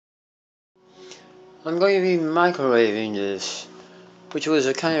I'm going to be microwaving this, which was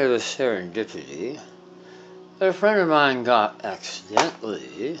a kind of a serendipity that a friend of mine got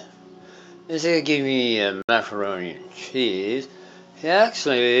accidentally. Instead of giving me macaroni and cheese, he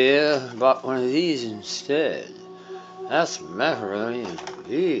actually bought one of these instead. That's macaroni and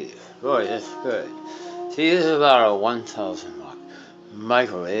beef. Boy, that's good. See, this is about a 1,000 watt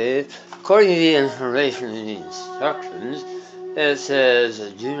microwave. According to the information in the instructions, it says,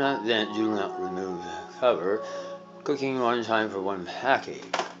 do not vent, do not remove the cover. Cooking one time for one package.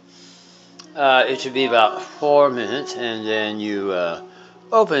 It should be about 4 minutes, and then you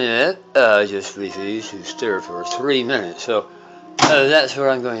open it just briefly to stir for 3 minutes. So that's what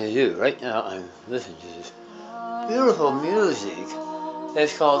I'm going to do. Right now I'm listening to this beautiful music.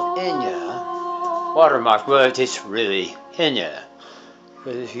 It's called Enya. Watermark, but it's really Enya.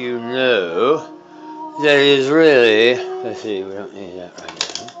 But if you know, that is really, let's see, we don't need that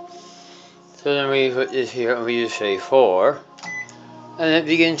right now. So then we put this here and we just say 4, and it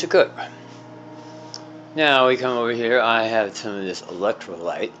begins to cook. Now we come over here, I have some of this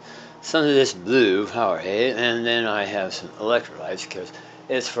electrolyte, some of this blue Powerade, and then I have some electrolytes because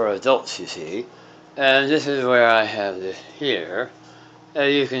it's for adults, you see. And this is where I have this here.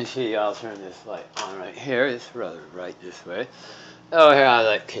 As you can see, I'll turn this light on right here. It's rather bright this way. Oh, here I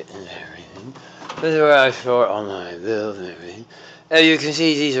like kittens and everything. This is where I store all my bills and everything. As you can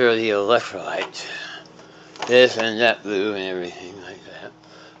see, these are the electrolytes. This and that blue and everything like that.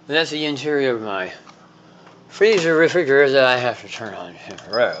 And that's the interior of my freezer refrigerator that I have to turn on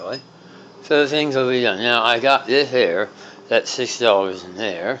temporarily. So things will be done. Now, I got this here. That's $6 in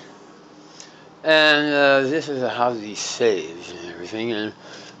there. And this is how these saves and everything. And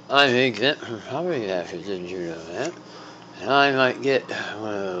I'm exempt from property taxes, didn't you know that? And I might get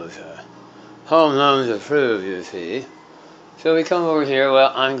one of those home loans approved, you see. So we come over here.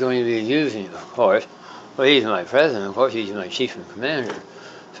 Well, I'm going to be using, of course. Well, he's my president, of course. He's my chief and commander.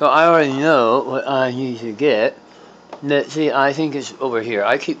 So I already know what I need to get. See, I think it's over here.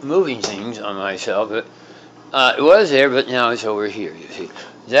 I keep moving things on myself, but it was there, but now it's over here, you see.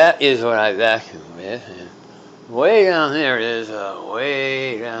 That is what I vacuum with. And way down there it is,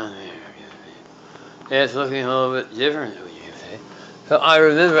 way down there. You see. It's looking a little bit different, would you say? So I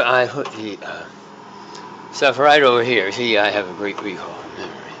remember I put the stuff right over here. See, I have a great recall from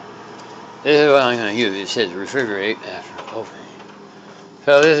memory. This is what I'm going to use. It says refrigerate after opening.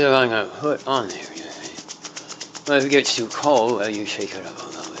 So this is what I'm going to put on there, you see. Well, if it gets too cold, well, you shake it up a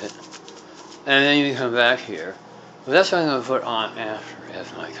little bit. And then you come back here. Well, that's what I'm going to put on after as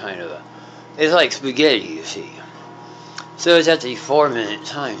my kind of it's like spaghetti, you see. So it's at the 4-minute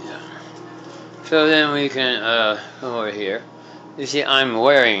time zone. So then we can come over here. You see, I'm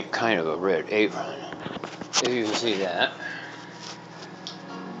wearing kind of a red apron, if you can see that.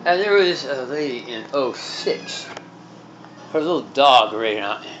 And there was a lady in '06. Her little dog ran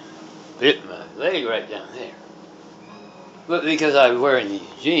out and bit my leg right down there. But because I'm wearing these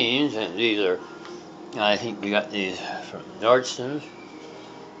jeans, and these are, I think we got these from Nordstrom's,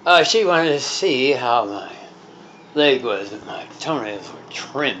 she wanted to see how my leg was, but my toenails were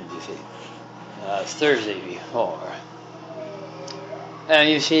trimmed, you see, Thursday before. And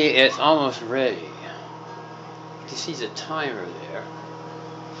you see, it's almost ready. You can see the timer there.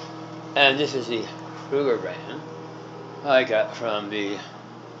 And this is the Kruger brand I got from the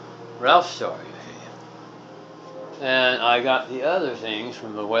Ralph store, you see. And I got the other things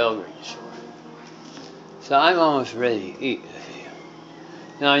from the Wellgreen store. So I'm almost ready to eat, you see.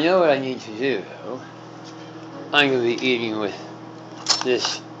 Now I know what I need to do, though. I'm going to be eating with this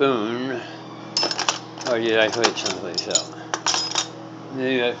spoon. Or did I put it someplace else?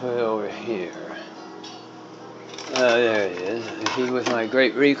 Maybe I put it over here. There it is. You see, with my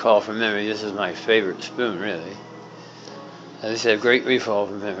great recall from memory, this is my favorite spoon, really. As I said, great recall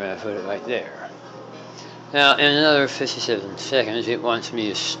from memory, I put it right there. Now, in another 57 seconds, it wants me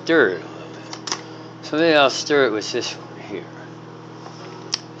to stir it a little bit. So maybe I'll stir it with this one here.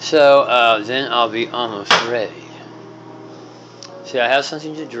 So then I'll be almost ready. See, I have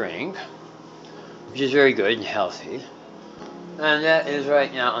something to drink, which is very good and healthy. And that is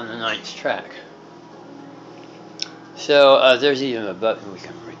right now on the 9th track. So there's even a button we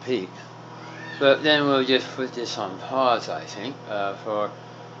can repeat. But then we'll just put this on pause, I think, for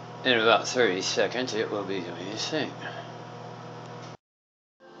in about 30 seconds it will be doing its thing.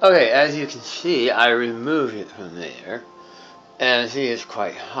 Okay, as you can see, I removed it from there. And see, it's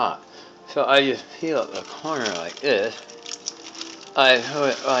quite hot. So I just peel up the corner like this. I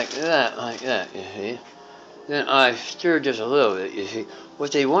put it like that, you see. Then I stir just a little bit, you see.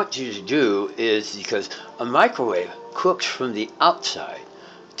 What they want you to do is, because a microwave cooks from the outside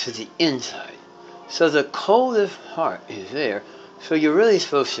to the inside. So the coldest part is there. So you're really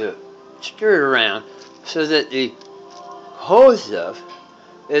supposed to stir it around so that the cold stuff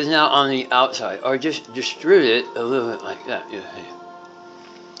is now on the outside, or just distribute it a little bit like that. You see.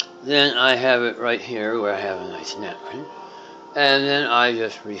 Then I have it right here where I have a nice napkin, and then I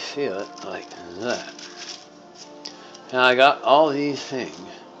just refill it like that. Now I got all these things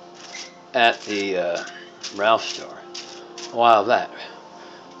at the Ralph store a while back.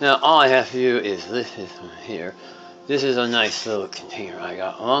 Now all I have to do is lift this one here. This is a nice little container I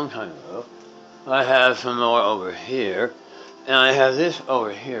got a long time ago. I have some more over here, and I have this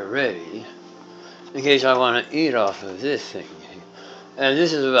over here ready in case I want to eat off of this thing. And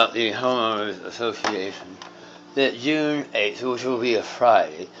this is about the Homeowners Association that June 8th, which will be a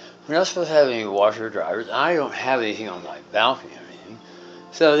Friday. We're not supposed to have any washer dryers. I don't have anything on my balcony or anything.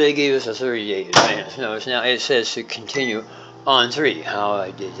 So they gave us a 30-day advance notice. Now it says to continue on 3. How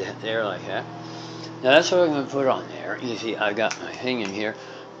I did that there like that. Now that's what I'm going to put on there. You see, I got my thing in here.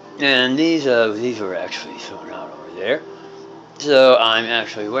 And these were actually thrown out over there. So I'm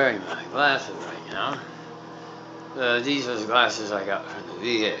actually wearing my glasses right now. These are the glasses I got from the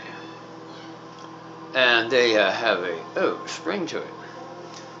VA. And they have a spring to it.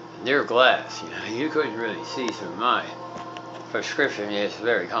 And they're glass. You couldn't really see through my prescription. It's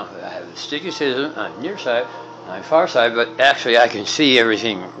very complicated. I have astigmatism on the near side, on my far side, but actually I can see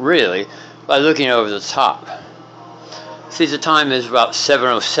everything really by looking over the top. See, the time is about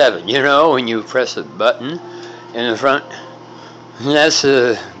 7:07. You know, when you press the button in the front, and that's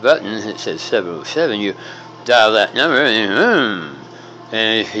the button that says 7:07. You dial that number,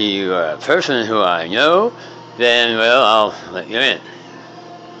 and if you are a person who I know, then, well, I'll let you in.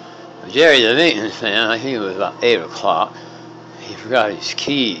 Jerry, the maintenance man, I think it was about 8 o'clock, he forgot his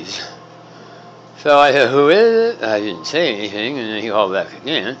keys. So I said, who is it? I didn't say anything, and then he called back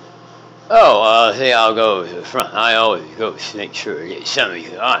again. Oh, I'll go to the front. I always go to make sure that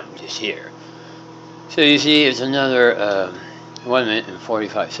somebody, I'm just here. So you see, it's another 1 minute and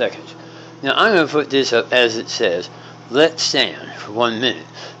 45 seconds. Now I'm going to put this up as it says, let stand for 1 minute.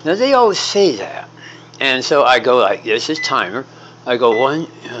 Now they always say that. And so I go like this, this timer. I go 1,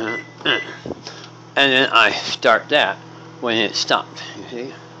 and then I start that when it stopped, you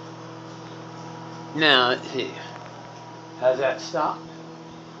see. Now, let's see. Has that stopped?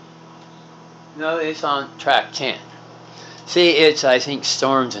 No, it's on track 10. See, it's, I think,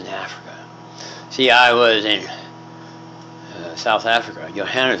 storms in Africa. See, I was in South Africa,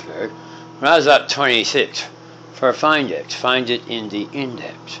 Johannesburg, when I was about 26 for Findex. Find it in the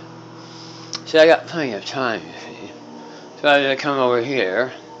index. See, I got plenty of time, you see. So as I come over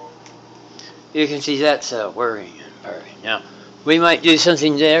here, you can see that's whirring and purring. Now, we might do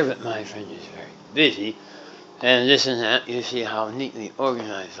something there, but my friend is very busy. And this and that, you see how neatly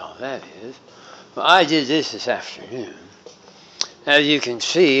organized all that is. Well, I did this afternoon. As you can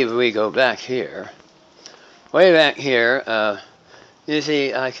see, if we go back here, way back here, you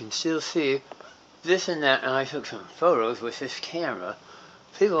see, I can still see this and that, and I took some photos with this camera.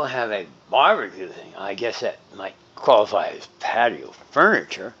 People have a barbecue thing. I guess that might qualify as patio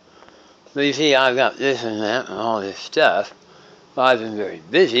furniture. But you see, I've got this and that and all this stuff. Well, I've been very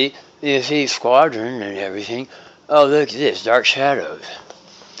busy. You see, squadron and everything. Oh, look at this, dark shadows.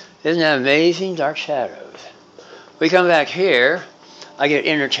 Isn't that amazing? Dark shadows. We come back here, I get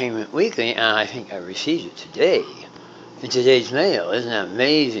Entertainment Weekly, and I think I received it today, in today's mail. Isn't that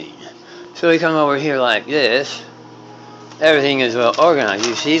amazing? So we come over here like this. Everything is well organized.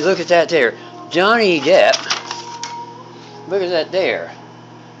 You see, look at that there. Johnny Depp. Look at that there.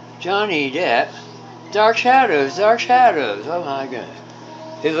 Johnny Depp. Dark shadows, dark shadows. Oh my goodness.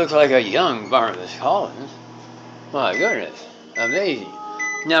 He looks like a young Barnabas Collins. My goodness. Amazing.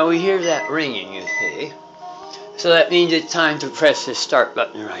 Now we hear that ringing, you see. So that means it's time to press this start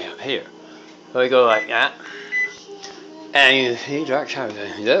button right up here. So we go like that. And you see, dark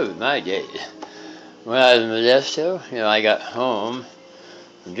shadows. That was my day. When I was in Modesto, I got home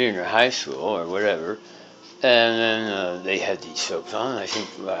from junior high school or whatever. And then they had these soaps on. I think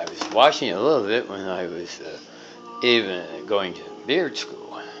I was watching a little bit when I was even going to beard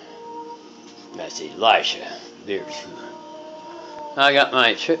school. That's Elisha beard school. I got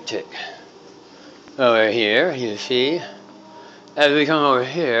my triptych over here, you see. As we come over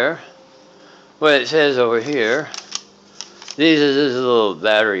here, what it says over here, this is a little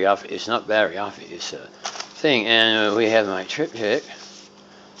battery off. It's not battery off, it's a thing. And we have my triptych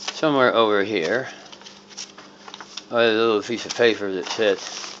somewhere over here. There's a little piece of paper that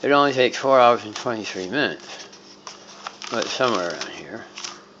says it only takes 4 hours and 23 minutes. But somewhere around here.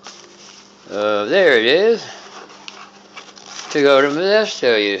 There it is. To go to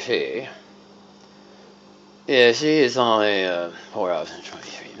Modesto, you see. Yeah, see, it's only 4 hours and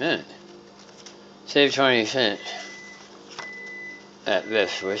 23 minutes. Save 20 cents at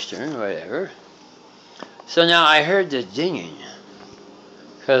Best Western, whatever. So now I heard the dinging,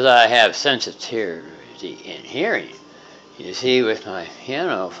 because I have sensitivity in hearing. You see, with my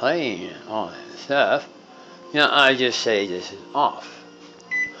piano playing and all that stuff, I just say this is off.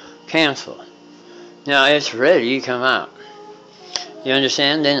 Cancel. Now it's ready to come out. You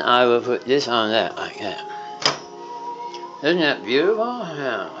understand? Then I will put this on that like that. Isn't that beautiful?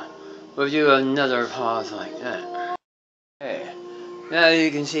 Now, we'll do another pause like that. Okay. Now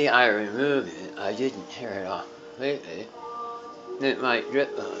you can see I removed it. I didn't tear it off completely. It might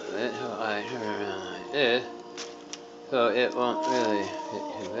drip a little bit, so I turn it around like this, so it won't really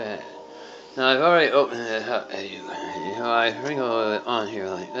get too bad. Now I've already opened it up, as you can see, so I sprinkle a little bit on here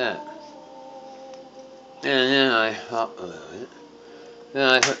like that. And then I pop a little bit. Then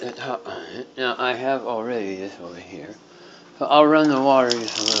I put the top on it. Now I have already this over here. So I'll run the water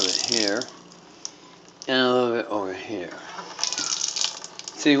just a little bit here, and a little bit over here.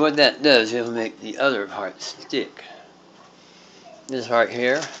 See what that does, it'll make the other part stick. This part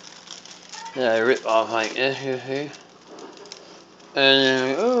here, that I rip off like this, you see? And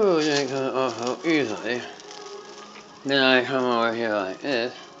then, then it comes off so easily. Then I come over here like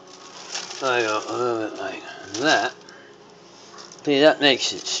this. I go a little bit like that. See, that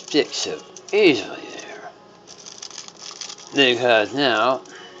makes it stick so easily there. Because now,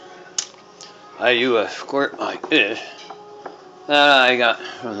 I do a squirt like this. That I got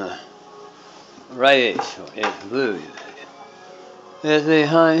from the Rite Aid store. It's blue, you see. It's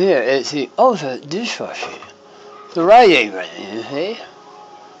behind here. It's the Ultimate Dishwashing. The Rite Aid brand, you see?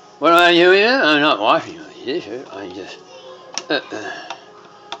 What am I doing now? I'm not washing my dishes. I just...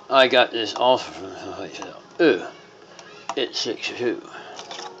 I got this also from someplace else. It's 6'2".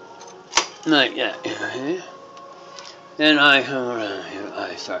 Like that, you see? Then I come around here,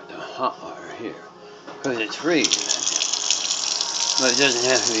 I start the hot water here. Because it's free. But it doesn't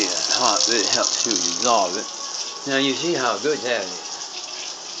have to be that hot, but it helps to dissolve it. Now you see how good that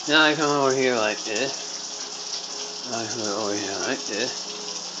is. Now I come over here like this. I come over here like this.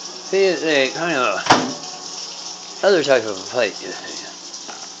 See, it's a kind of other type of a plate, you see.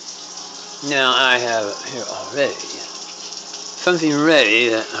 Now I have it here already. Something ready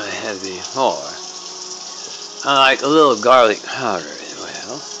that I had before. I like a little garlic powder as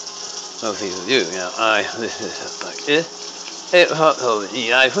well. Most people do. Now I lift this up like this. It popped over.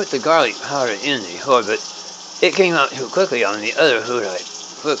 I put the garlic powder in before, but it came out too quickly on the other food. I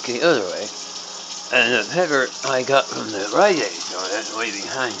flipped the other way. And the pepper I got from the Rite Aid store, that's way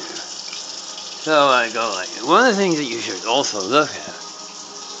behind you. So I go like that. One of the things that you should also look at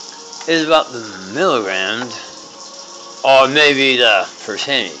is about the milligrams, or maybe the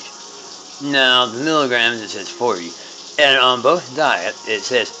percentage. Now, the milligrams, it says 40. And on both diets, it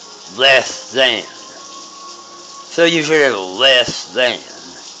says less than. So you should have less than.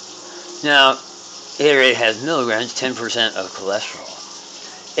 Now, here it has milligrams, 10% of cholesterol.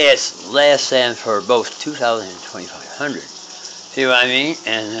 It's less than for both 2,000 and 2,500. See what I mean?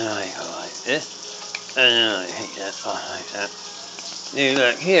 And then I go like this. And then I take that off like that. You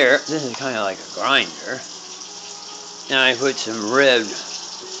look here, this is kind of like a grinder. Now I put some red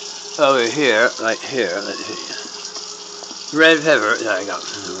over here, right here, let's see. Red pepper that I got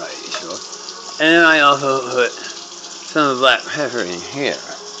from the Rite Aid store. And then I also put some black pepper in here.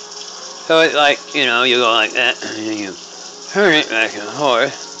 So it's like, you go like that, and then you turn it back and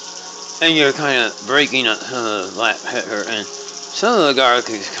forth, and you're kind of breaking up some of the black pepper, and some of the garlic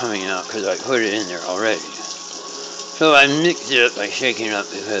is coming out because I put it in there already. So I mix it up by shaking it up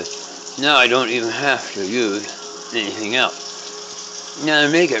because now I don't even have to use anything else. Now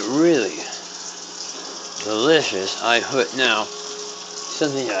to make it really delicious, I put now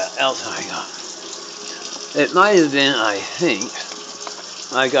something else I got. It might have been, I think,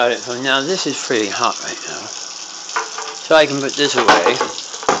 I got it from, now this is pretty hot right now. So I can put this away.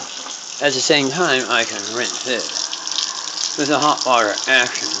 At the same time, I can rinse this. With the hot water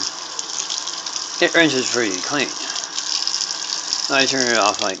action, it rinses pretty clean. I turn it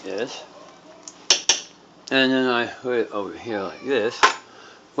off like this. And then I put it over here like this,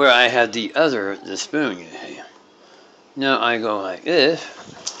 where I had the spoon, you see. Now I go like this,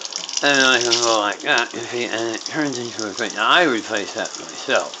 and then I can go like that, you see, and it turns into a thing. Now I replaced that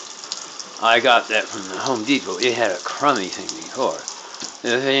myself. I got that from the Home Depot. It had a crummy thing before.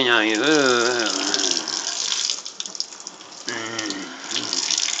 You see, now you...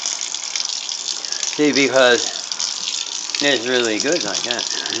 See, because it's really good like that.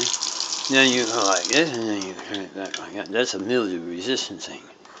 Then you go like this, and then you turn it back like that. That's a mildew resistant thing.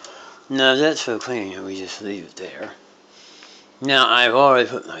 Now that's so clean that we just leave it there. Now I've already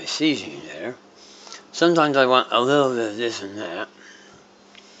put my seasoning there. Sometimes I want a little bit of this and that.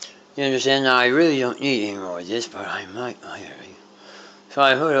 You understand? Now I really don't need any more of this, but I might later. So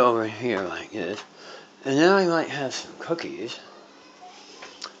I put it over here like this. And then I might have some cookies.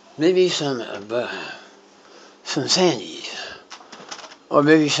 Maybe some sandies. Or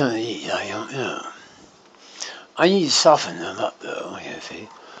maybe some of these, I don't know. I need to soften them up though, you see.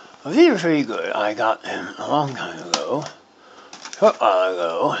 Well, these are pretty good. I got them a long time ago. A while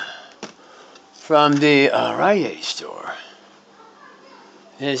ago. From the Rite Aid store.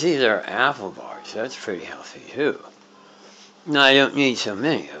 And these are apple bars. So that's pretty healthy too. Now I don't need so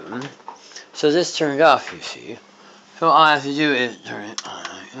many of them. So this turned off, you see. So all I have to do is turn it on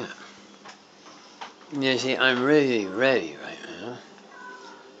like that. You see, I'm really ready right now.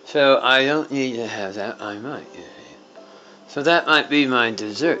 So I don't need to have that. I might, you see. So that might be my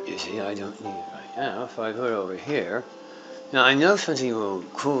dessert, you see. I don't need it right now. So I put it over here. Now I know something will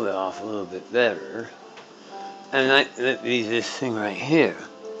cool it off a little bit better. And that be this thing right here.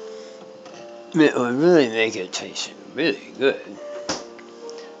 It would really make it taste really good.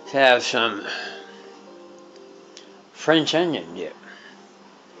 To have some French onion dip.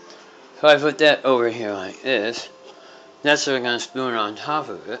 So I put that over here like this. That's what I'm going to spoon on top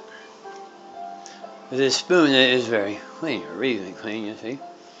of it. This spoon is very clean, really clean, you see.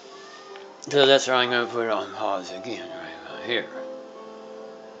 So that's why I'm going to put it on pause again, right about here.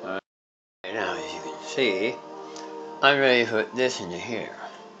 Now, as you can see, I'm ready to put this into here.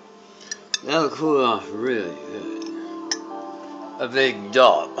 That'll cool off really good. A big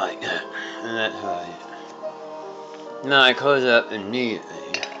dollop like that. And that's how I do. Now I close it up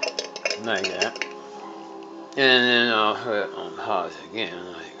immediately, like that. And then I'll put it on pause again,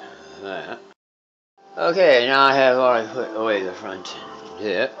 like that. Okay, now I have already put away the front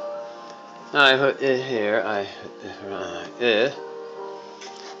dip. Now I put this here, I put this around like this.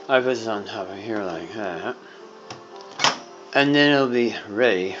 I put this on top of here like that. And then it'll be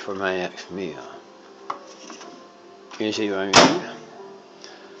ready for my next meal. You see what I mean?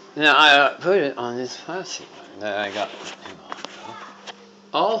 Now I put it on this plastic one that I got too long ago.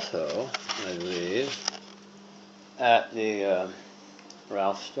 Also, I believe, at the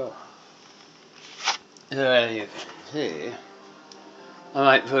Ralph store. So as you can see, I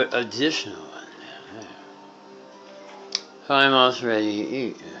might put additional one down there. So I'm almost ready to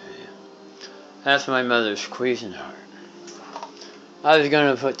eat. That's my mother's Cuisinart. I was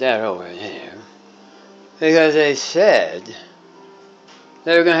going to put that over there because they said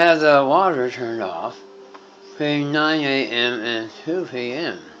they were going to have the water turned off between 9 a.m. and 2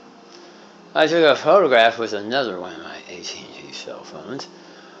 p.m. I took a photograph with another one of my AT&T cell phones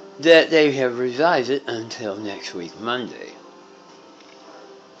that they have revised it until next week, Monday.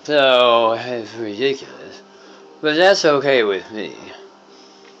 So, it's ridiculous. But that's okay with me.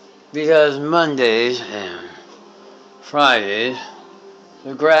 Because Mondays and Fridays,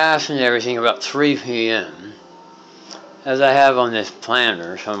 the graphs and everything about 3 p.m. As I have on this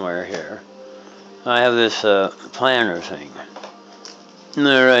planner somewhere here. I have this planner thing. And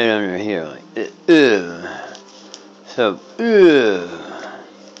they're right under here, like this. So,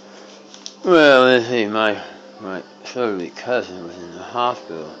 well, let's see, my soon-to-be cousin was in the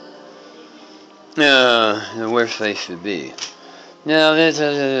hospital. The worst place to be. Now,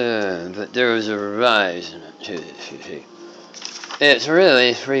 but there was a rise to this, you see. It's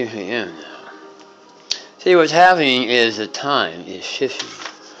really 3 p.m. now. See, what's happening is the time is shifting.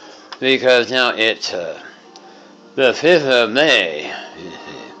 Because now it's the 5th of May.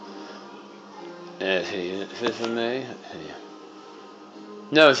 Let's see, is it 5th of May?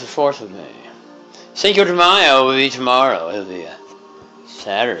 No, it's the 4th of May. Cinco de Mayo will be tomorrow. It'll be a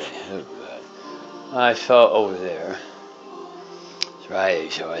Saturday. Oh, God. I saw over there. That's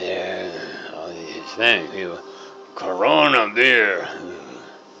right, over there. All these Hispanic people. Corona beer.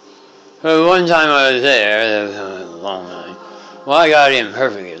 So one time I was there was a long line. Well, I got in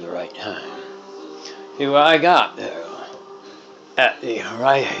perfectly at the right time. See, what I got there at the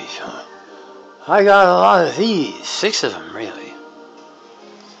Rite Aid, I got a lot of these, 6 of them really.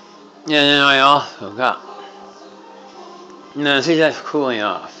 And then I also got, now see, that's cooling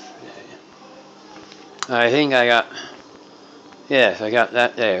off. I think I got, yes, I got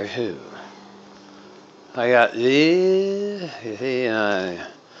that there too. I got these, you see,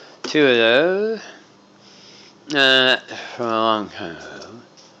 2 of those, from a long time ago.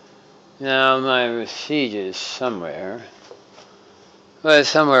 Now my receipt is somewhere. Well, it's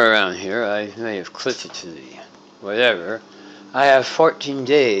somewhere around here. I may have clicked it to the whatever. I have 14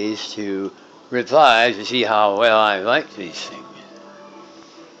 days to reply to see how well I like these things.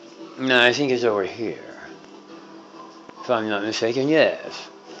 No, I think it's over here. If I'm not mistaken, yes.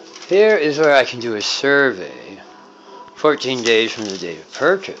 Here is where I can do a survey. 14 days from the date of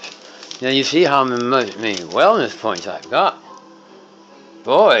purchase. Now you see how many wellness points I've got.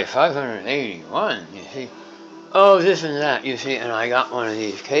 Boy, 581, you see. Oh, this and that, you see, and I got one of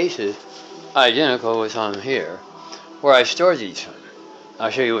these cases, identical with on here, where I store these from.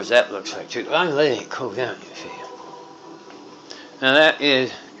 I'll show you what that looks like too. I'm letting it cool down, you see. Now that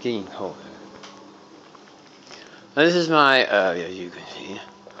is getting colder. Now this is my, as you can see,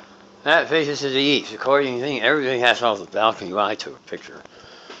 that faces to the east. According to thing, everything has all the balcony. Well, I took a picture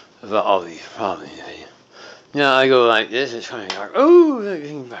of all these problems, you see. Now I go like this, it's kind of dark. Oh,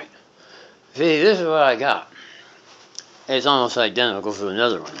 everything's bright. See, this is what I got. It's almost identical to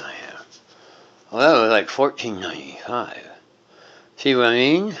another one I have. Well, that was like $14.95. See what I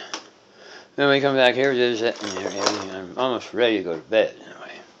mean? Then we come back here, there's that and everything. I'm almost ready to go to bed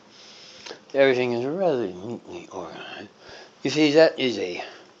anyway. Everything is rather neatly organized. You see, that is a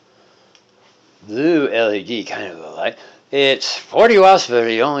blue LED kind of a light. It's 40 watts, but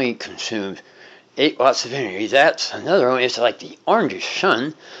it only consumes 8 watts of energy. That's another one. It's like the orangish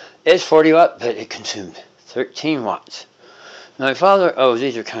sun. It's 40 watts, but it consumes 13 watts. My father, oh,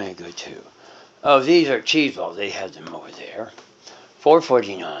 these are kind of good too. Oh, these are cheese balls. They had them over there.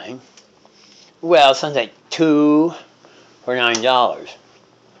 $4.49. Well, something like 2 for $9.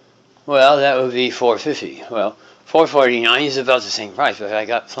 Well, that would be $4.50. Well, $4.49 is about the same price, but I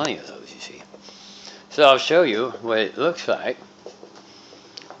got plenty of those, you see. So I'll show you what it looks like.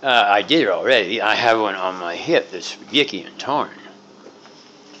 I did it already. I have one on my hip that's yicky and torn.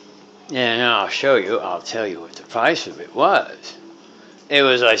 And I'll show you, I'll tell you what the price of it was. It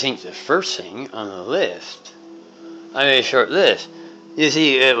was, I think, the first thing on the list. I made a short list. You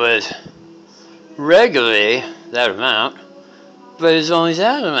see, it was regularly that amount, but it's only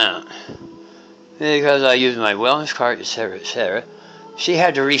that amount. Because I used my wellness card, etc., etc. She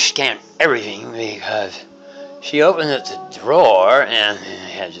had to rescan everything because she opened up the drawer and I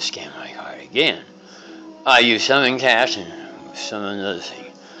had to scan my card again. I used some in cash and some another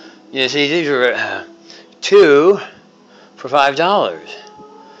thing. You see, these were 2 for $5.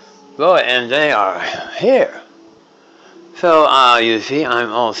 Boy, and they are here. So, you see,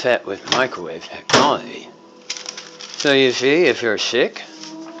 I'm all set with microwave technology. So, you see, if you're sick,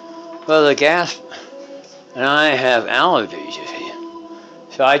 well, the gas, and I have allergies, you see.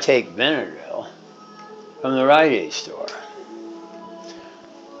 So I take Benadryl from the Rite Aid store.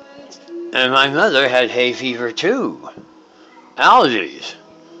 And my mother had hay fever too. Allergies.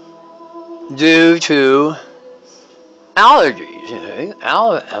 Due to allergies, you see.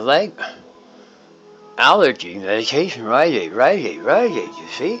 Allergy medication, Rite Aid, you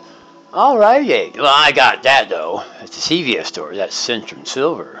see. All Rite Aid. Well, I got that though at the CVS store. That's Centrum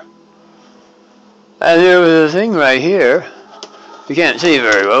Silver. And there was a thing right here. You can't see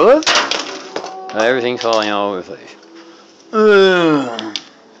very well. Everything's falling all over the place.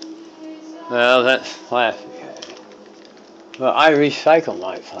 Well, that's plastic. Well, I recycle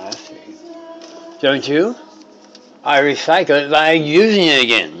my plastic. Don't you? I recycle it by using it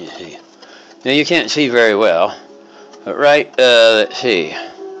again, you see. Now, you can't see very well. But right, let's see.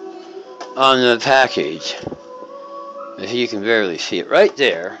 On the package, if you can barely see it, right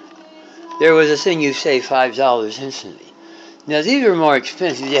there, there was a thing you save $5 instantly. Now, these are more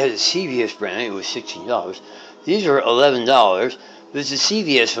expensive. They had a CVS brand. It was $16. These are $11. With the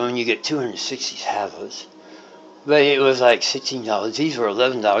CVS one, you get 260 tablets. But it was like $16. These were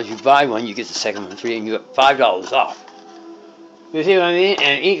 $11. You buy one, you get the second one free, and you get $5 off. You see what I mean?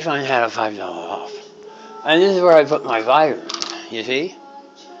 And each one had a $5 off. And this is where I put my vitamins, you see?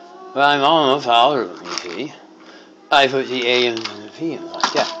 Well, I'm almost out of them, you see. I put the AMs and the PMs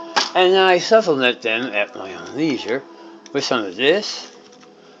like that. And then I supplement them at my own leisure with some of this,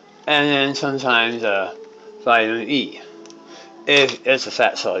 and then sometimes vitamin E. If it's a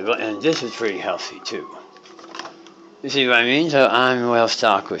fat soluble, and this is pretty healthy too. You see what I mean? So I'm well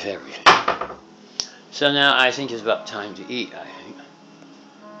stocked with everything. So now I think it's about time to eat, I think.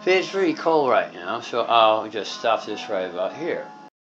 See, it's pretty cold right now, so I'll just stop this right about here.